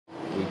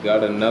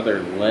got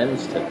another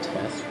lens to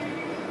test.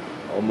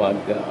 Oh my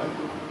god.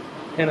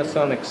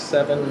 Panasonic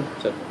 7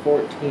 to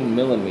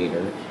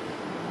 14mm.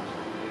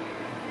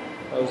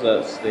 How's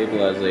that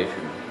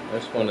stabilization? I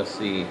just want to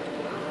see.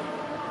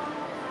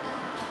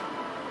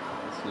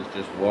 This is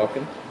just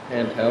walking,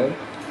 handheld.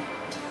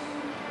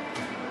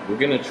 We're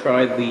gonna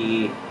try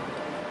the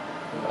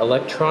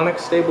electronic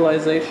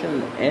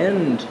stabilization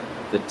and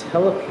the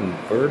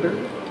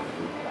teleconverter.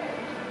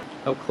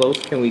 How close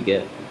can we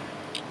get?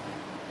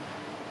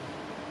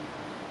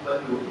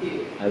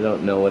 I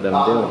don't know what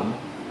I'm doing.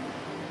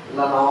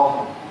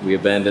 We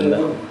abandoned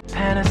that.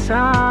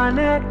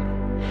 Panasonic,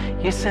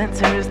 your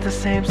sensor is the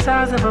same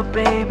size of a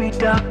baby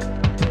duck.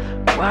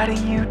 Why do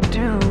you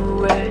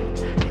do it?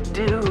 You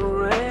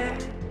do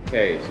it.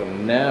 Okay, so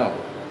now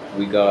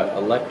we got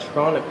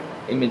electronic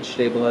image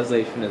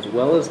stabilization as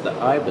well as the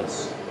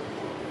IBIS.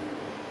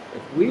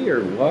 If we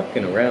are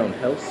walking around,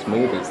 how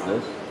smooth is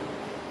this?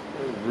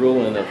 We're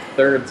ruling of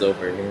thirds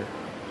over here.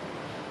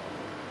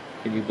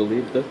 Can you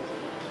believe this?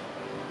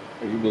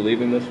 Are you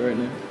believing this right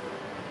now?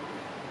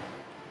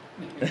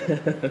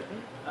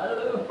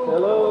 Hello.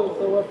 Hello,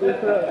 so what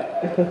is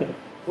that?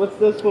 What's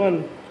this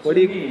one? What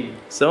do you...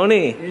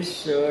 Sony. It's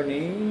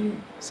Sony.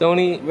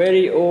 Sony.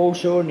 Very old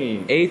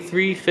Sony.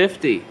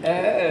 A350.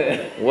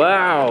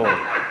 Wow.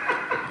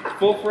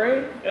 Full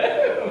frame?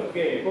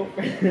 Okay. Full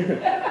frame.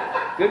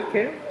 Good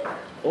camera.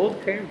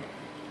 Old camera.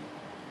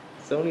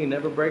 Sony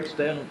never breaks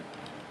down.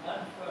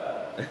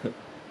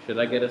 Should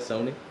I get a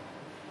Sony?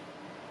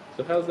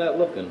 So how's that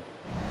looking?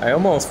 I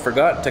almost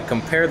forgot to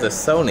compare the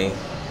Sony.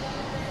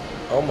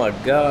 Oh my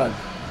god.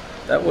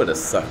 That would have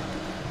sucked.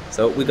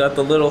 So we got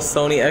the little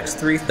Sony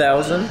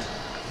X3000.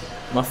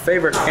 My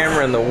favorite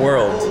camera in the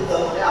world.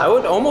 I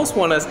would almost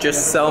want to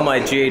just sell my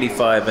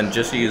G85 and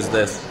just use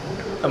this.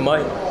 I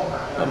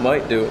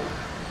might do it.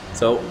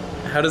 So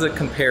how does it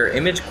compare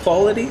image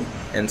quality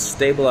and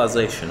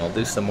stabilization? I'll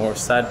do some more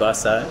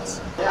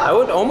side-by-sides. I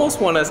would almost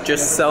want to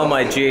just sell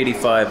my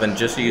G85 and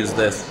just use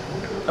this.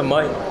 I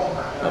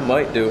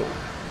might do it.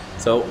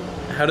 So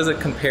how does it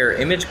compare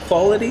image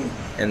quality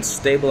and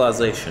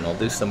stabilization? I'll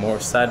do some more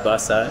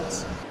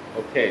side-by-sides.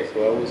 Okay,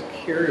 so I was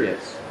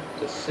curious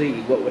to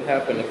see what would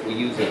happen if we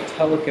use a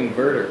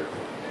teleconverter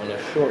on a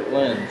short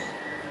lens.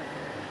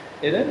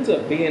 It ends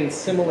up being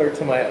similar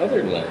to my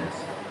other lens.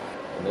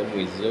 And then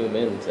we zoom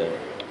into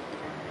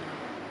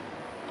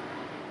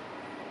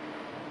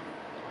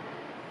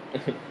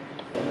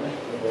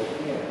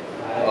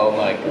oh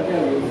my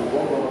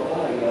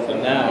god. So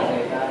now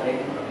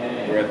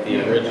we're at the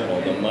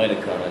original, the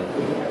Mitacon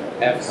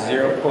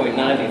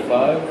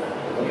f/0.95.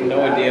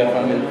 No idea if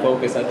I'm in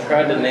focus. I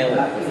tried to nail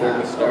it before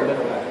we started.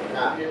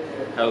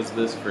 How's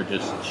this for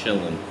just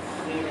chilling?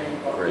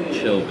 For a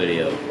chill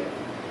video.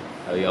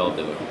 How y'all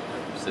doing?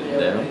 Sitting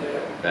down.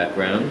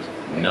 Background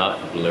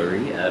not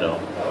blurry at all.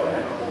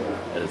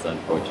 That is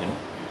unfortunate.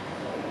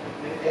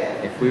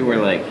 If we were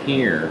like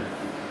here,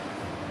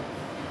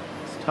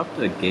 it's tough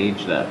to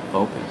gauge that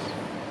focus.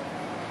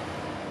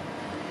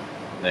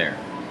 There.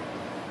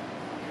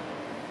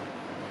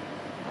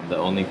 I'm the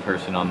only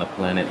person on the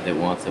planet that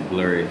wants a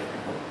blurry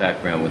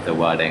background with a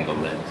wide-angle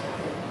lens.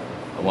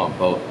 I want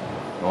both.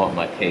 I want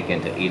my cake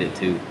and to eat it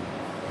too.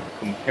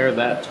 Compare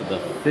that to the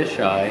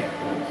fisheye.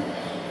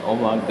 Oh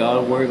my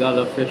god, we got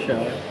a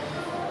fisheye.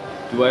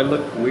 Do I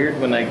look weird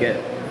when I get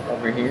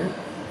over here?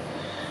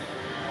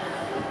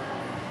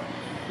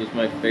 Does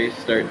my face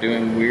start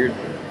doing weird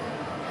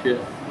shit?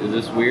 Is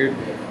this weird?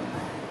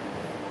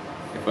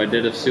 If I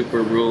did a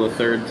super rule of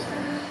thirds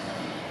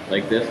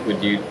like this,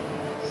 would you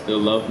still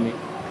love me?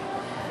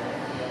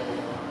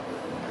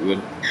 You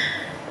would.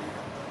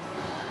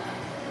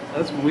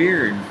 That's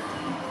weird.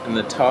 In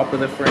the top of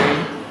the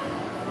frame.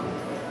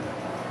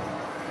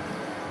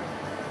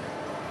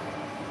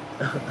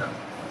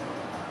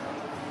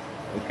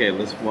 Okay,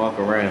 let's walk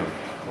around.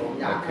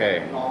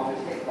 Okay.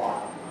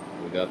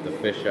 We got the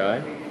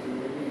fisheye.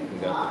 We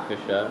got the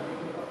fisheye.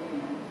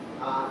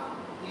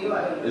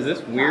 Is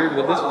this weird?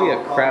 Would this be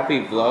a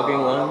crappy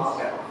vlogging lens?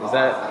 Is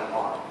that...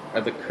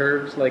 Are the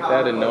curves like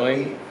that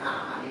annoying?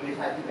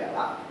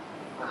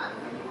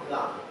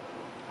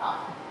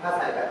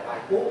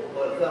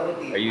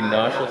 Are you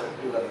nauseous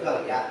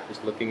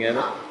just looking at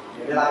it?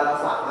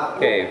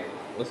 Okay,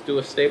 let's do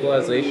a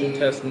stabilization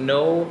test.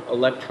 No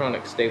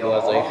electronic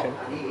stabilization.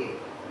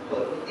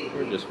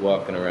 We're just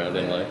walking around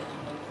in life.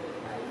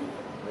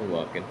 We're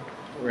walking.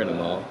 We're in a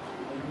mall.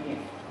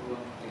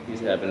 He's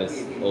having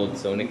his old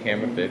Sony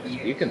camera fixed.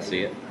 You can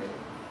see it.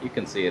 You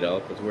can see it all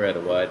because we're at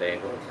a wide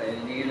angle.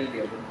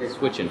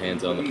 Switching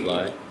hands on the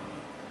fly.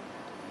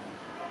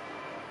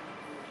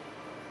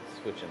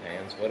 Switching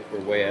hands. What if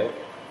we're way out?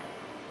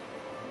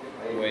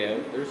 Way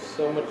out. There's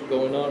so much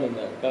going on in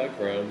that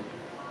background.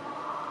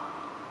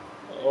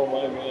 Oh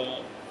my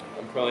god.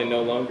 I'm probably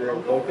no longer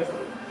in focus.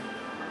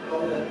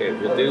 Okay,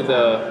 we'll do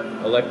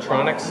the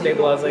electronic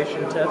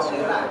stabilization test.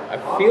 I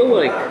feel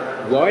like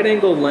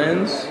wide-angle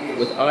lens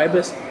with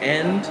IBIS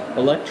and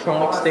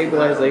electronic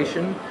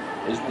stabilization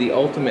is the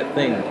ultimate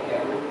thing.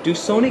 Do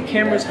Sony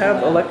cameras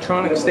have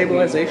electronic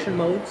stabilization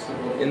modes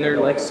in their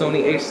like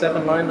Sony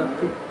A7 lineup?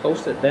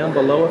 Post it down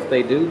below if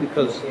they do,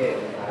 because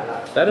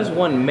that is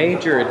one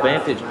major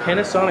advantage.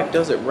 Panasonic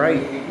does it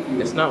right.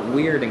 It's not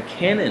weird, and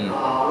Canon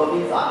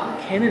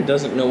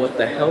doesn't know what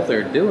the hell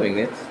they're doing.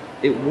 It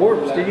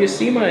warps. Did you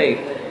see my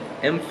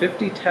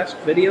M50 test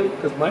video?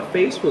 Because my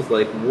face was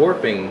like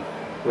warping,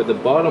 where the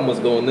bottom was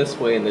going this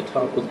way and the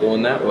top was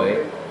going that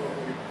way.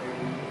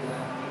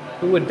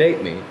 Who would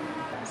date me?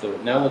 So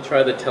now we'll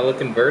try the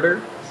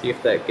teleconverter, see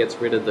if that gets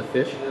rid of the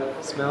fish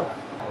smell.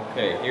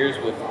 Okay, here's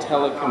with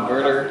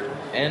teleconverter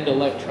and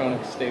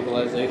electronic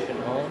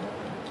stabilization on.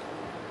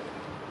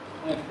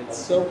 It's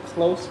so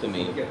close to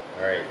me.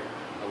 Alright,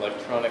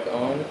 electronic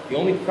on. The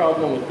only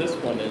problem with this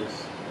one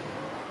is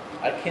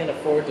I can't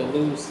afford to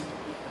lose.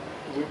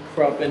 We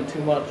crop in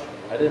too much.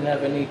 I didn't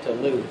have any to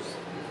lose.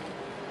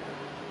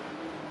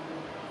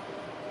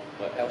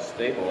 But how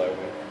stable are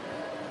we?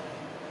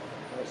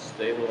 How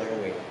stable are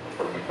we?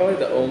 I'm probably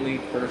the only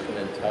person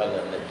in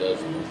Thailand that does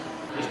this.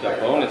 Just a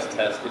bonus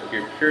test if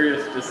you're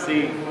curious to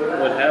see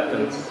what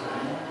happens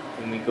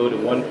when we go to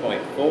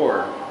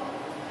 1.4.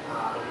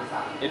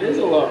 It is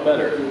a lot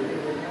better.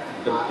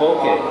 The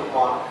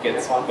bokeh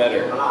gets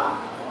better.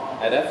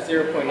 At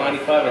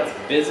f/0.95 it's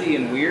busy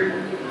and weird.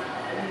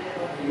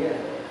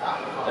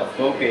 That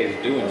bokeh is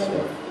doing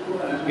stuff.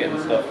 It's getting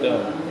stuff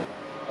done.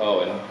 Oh,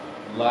 and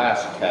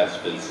last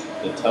test is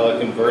the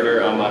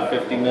teleconverter on my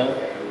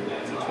 50mm.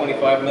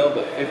 25mm,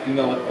 but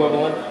 50mm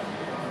equivalent.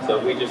 So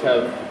we just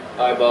have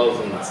eyeballs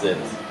and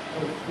zits.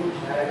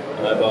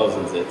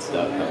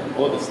 EyeballsandZits.com.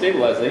 Well, the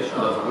stabilization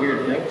does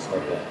weird things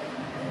like that.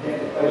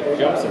 It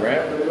jumps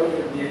around.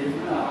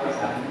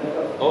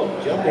 Oh,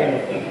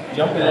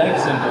 jumping leg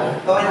symbol.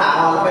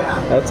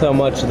 That's how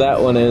much that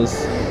one is.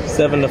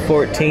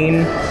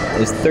 7-14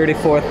 is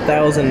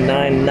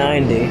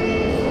 34,990.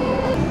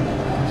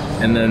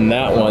 And then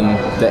that one,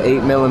 the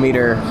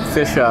 8mm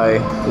fisheye,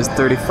 is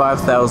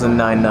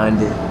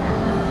 35,990.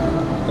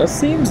 That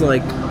seems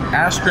like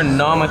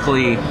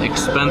astronomically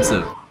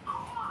expensive.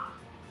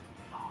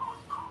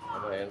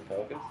 Am I in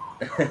focus?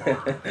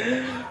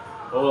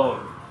 Oh,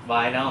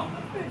 why now?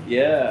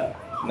 Yeah,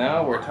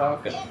 now we're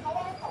talking.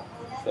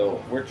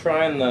 So we're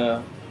trying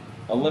the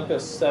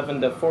Olympus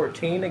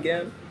 7-14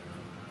 again.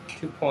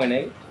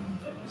 2.8.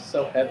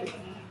 So heavy.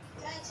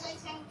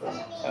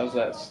 How's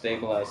that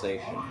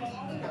stabilization?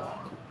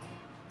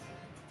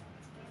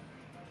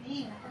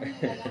 Here's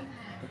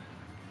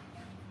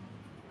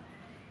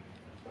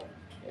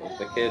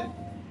the kid.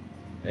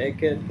 Hey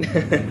kid.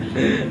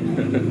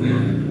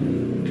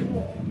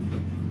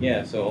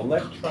 Yeah, so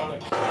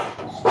electronic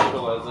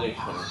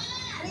stabilization.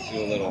 Do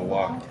a little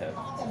walk test.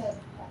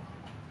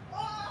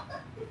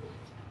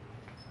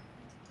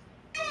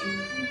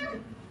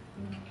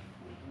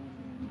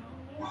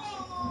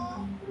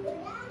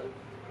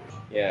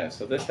 Yeah,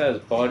 so this has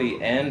body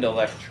and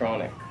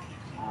electronic.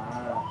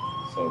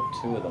 So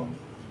 2 of them.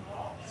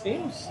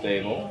 Seems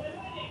stable.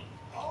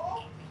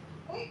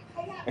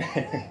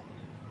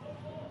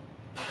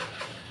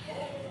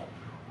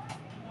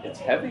 It's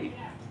heavy.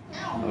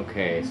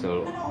 Okay,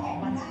 so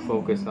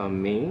focus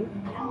on me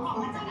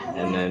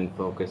and then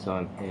focus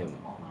on him.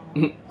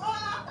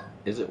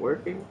 Is it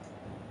working?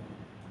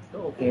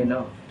 Okay,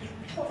 no.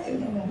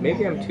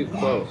 Maybe I'm too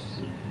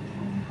close.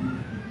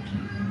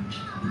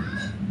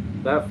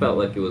 That felt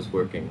like it was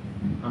working.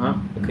 Uh-huh.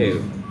 Okay,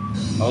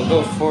 I'll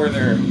go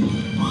further.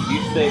 You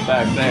stay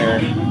back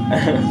there.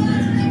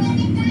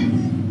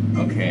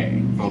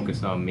 Okay,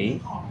 focus on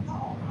me.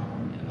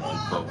 And then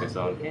focus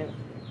on him.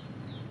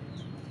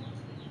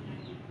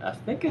 I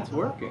think it's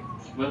working.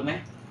 Will me?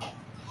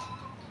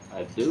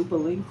 I do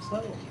believe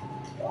so.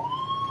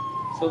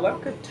 So that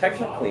could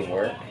technically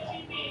work.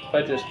 If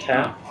I just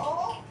tap,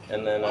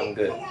 and then I'm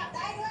good.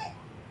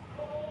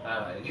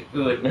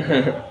 Good.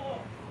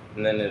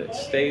 And then it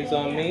stays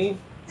on me.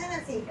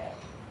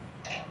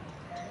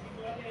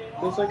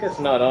 Feels like it's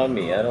not on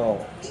me at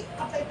all.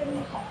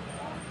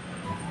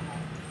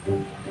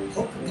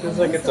 Feels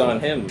like it's on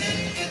him.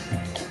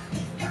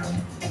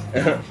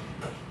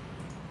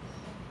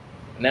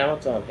 Now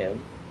it's on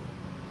him.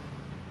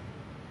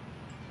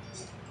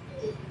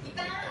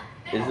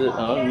 Is it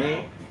on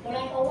me?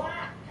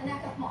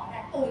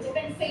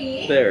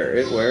 There,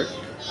 it worked.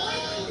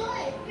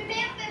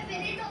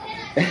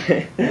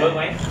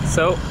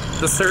 So,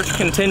 the search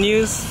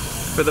continues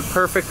for the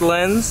perfect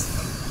lens,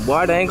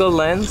 wide-angle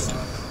lens.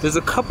 There's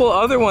a couple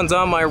other ones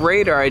on my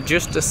radar. I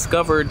just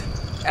discovered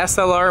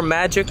SLR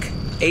Magic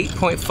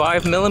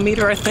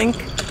 8.5mm, I think.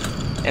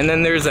 And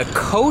then there's a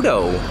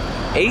Kodo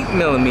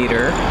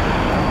 8mm.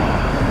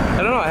 I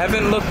don't know, I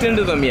haven't looked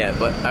into them yet,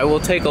 but I will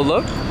take a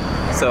look.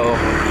 So,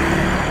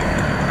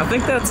 I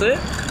think that's it.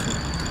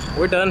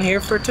 We're done here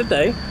for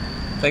today.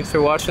 Thanks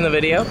for watching the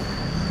video.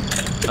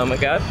 Oh my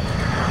god.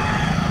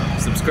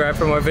 Subscribe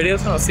for more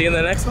videos, and I'll see you in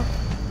the next one.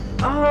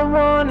 All I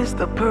want is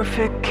the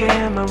perfect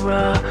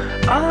camera.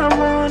 All I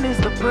want is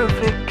the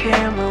perfect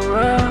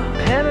camera.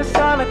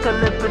 Panasonic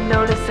Olympus,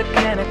 notice a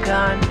Canon.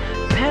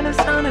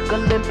 Panasonic,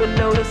 Olympus,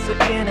 Lotus, or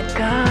Canon.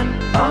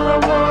 All I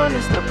want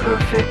is the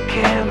perfect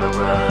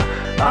camera.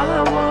 All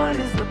I want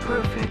is the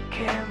perfect